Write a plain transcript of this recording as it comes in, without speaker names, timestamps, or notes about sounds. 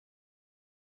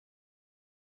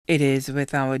It is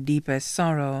with our deepest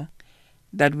sorrow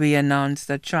that we announce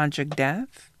the tragic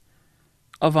death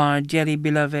of our dearly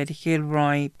beloved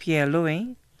Hilroy Pierre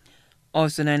Louis,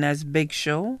 also known as Big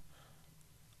Show,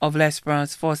 of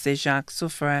L'Esperance Forcé Jacques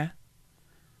Souffre.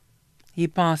 He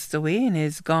passed away in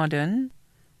his garden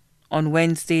on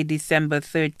Wednesday, December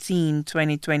 13,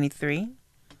 2023.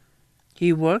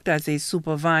 He worked as a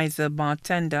supervisor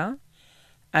bartender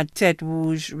at Tête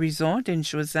Rouge Resort in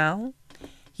Choiseul.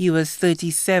 He was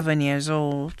 37 years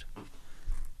old.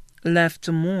 Left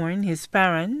to mourn his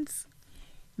parents,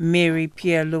 Mary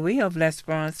Pierre Louis of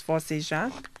L'Esperance Forcé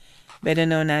Jacques, better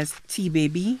known as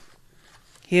T-Baby,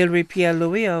 Hilroy Pierre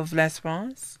Louis of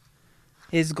L'Esperance,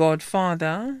 his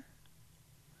godfather,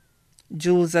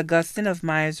 Jules Augustin of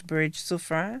Myers-Bridge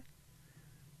Souffre,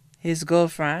 his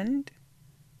girlfriend,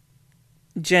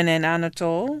 Jeanne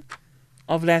Anatole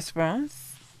of L'Esperance,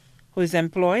 who is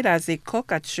employed as a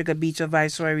cook at Sugar Beach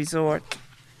Viceroy Resort,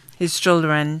 his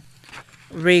children,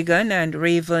 Reagan and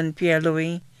Raven Pierre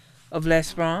Louis of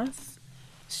L'Esperance,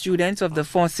 students of the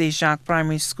Forcé Jacques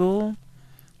Primary School,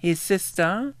 his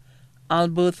sister,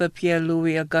 Albertha Pierre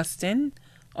Louis Augustin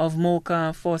of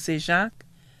Mocha Forcé Jacques,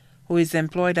 who is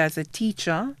employed as a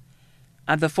teacher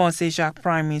at the Forcé Jacques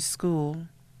Primary School,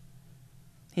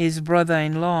 his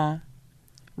brother-in-law,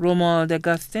 Romuald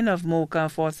Augustin of Mocha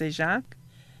Forcé Jacques,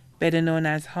 better known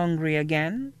as Hungry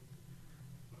Again,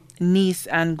 niece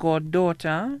and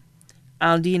goddaughter,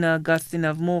 Aldina Augustin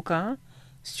of Mocha,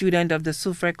 student of the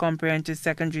Souffre Comprehensive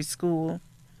Secondary School,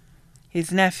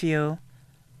 his nephew,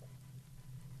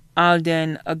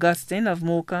 Alden Augustin of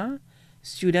Mocha,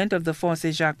 student of the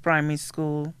Forcé Jacques Primary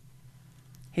School,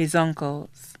 his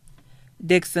uncles,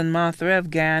 Dixon Martha of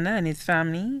Guyana and his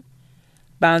family,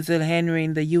 Basil Henry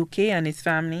in the UK and his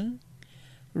family,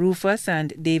 Rufus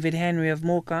and David Henry of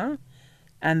Mocha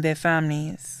and their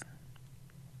families,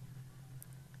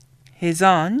 his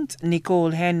aunt,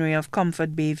 Nicole Henry of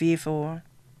Comfort Bay, Vieux,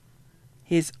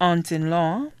 his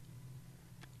aunt-in-law,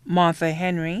 Martha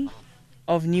Henry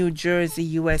of New Jersey,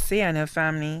 USA and her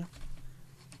family,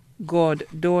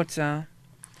 goddaughter,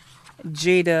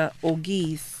 Jada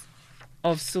Auguste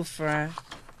of Souffre,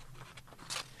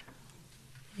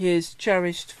 his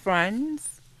cherished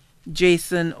friends,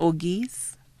 Jason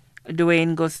Auguste,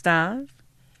 Dwayne Gustave,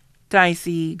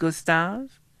 Ticey Gustave,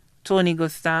 Tony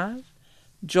Gustave,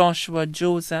 Joshua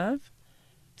Joseph,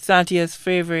 Satias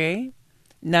Favre,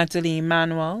 Natalie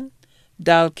Emmanuel,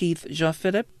 Dalkeith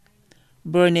Jean-Philippe,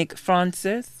 Bernick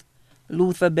Francis,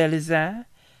 Luther Belizaire,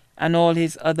 and all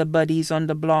his other buddies on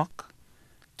the block,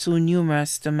 too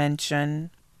numerous to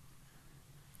mention.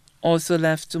 Also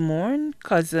left to mourn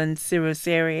cousin Cyril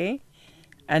Serrier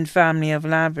and family of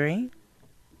Labrie,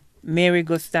 Mary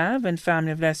Gustave and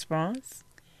family of L'Esperance,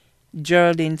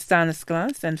 Geraldine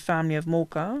Stanislas and family of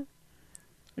Mocha,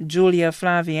 Julia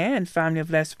Flavien and family of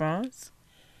L'Esperance,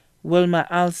 Wilma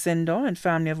Alcindor and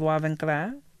family of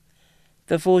Wavenclair,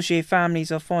 the Fauché families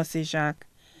of Forcé Jacques,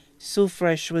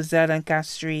 Souffre, Choiseul and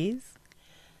Castries,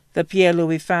 the Pierre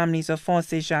Louis families of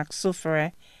Forcé Jacques,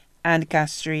 Souffre and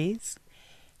Castries,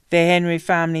 the Henry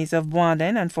families of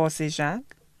Boisden and Forcé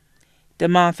Jacques, the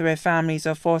Martha families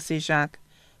of Forcé Jacques,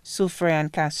 Souffre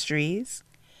and Castries,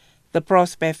 the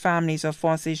Prosper families of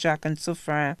Forcé Jacques and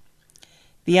Souffre,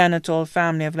 the Anatole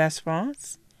family of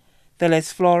L'Esperance, the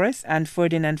Les Flores and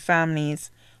Ferdinand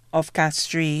families of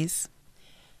Castries,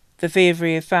 the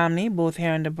Favre family, both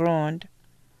here and abroad,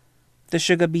 the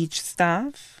Sugar Beach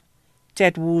staff,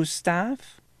 Tête Rouge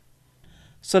staff,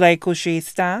 Soleil Couché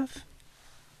staff,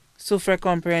 Souffre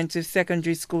Comprehensive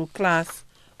Secondary School class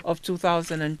of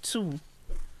 2002,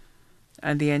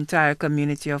 and the entire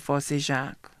community of Forcé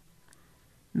Jacques.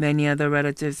 Many other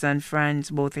relatives and friends,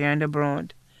 both here and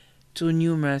abroad, too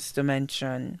numerous to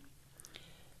mention.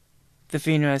 The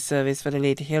funeral service for the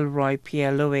late Hilroy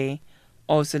Pierre Louis,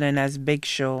 also known as Big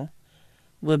Show,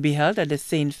 will be held at the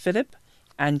St. Philip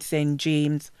and St.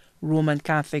 James Roman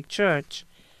Catholic Church,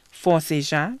 Forcé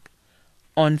Jacques,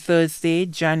 on Thursday,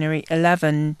 January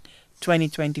 11,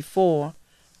 2024,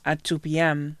 at 2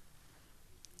 p.m.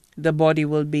 The body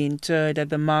will be interred at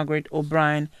the Margaret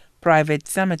O'Brien Private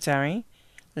Cemetery,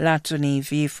 Latony,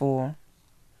 Vieux.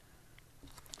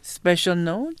 Special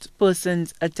note,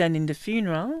 persons attending the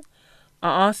funeral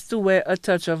are asked to wear a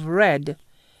touch of red,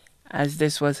 as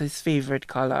this was his favorite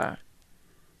color.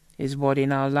 His body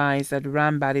now lies at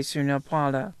Rambady's Funeral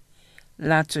Parlor,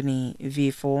 Latony,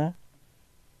 Vieux.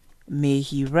 May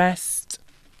he rest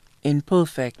in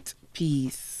perfect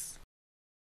peace.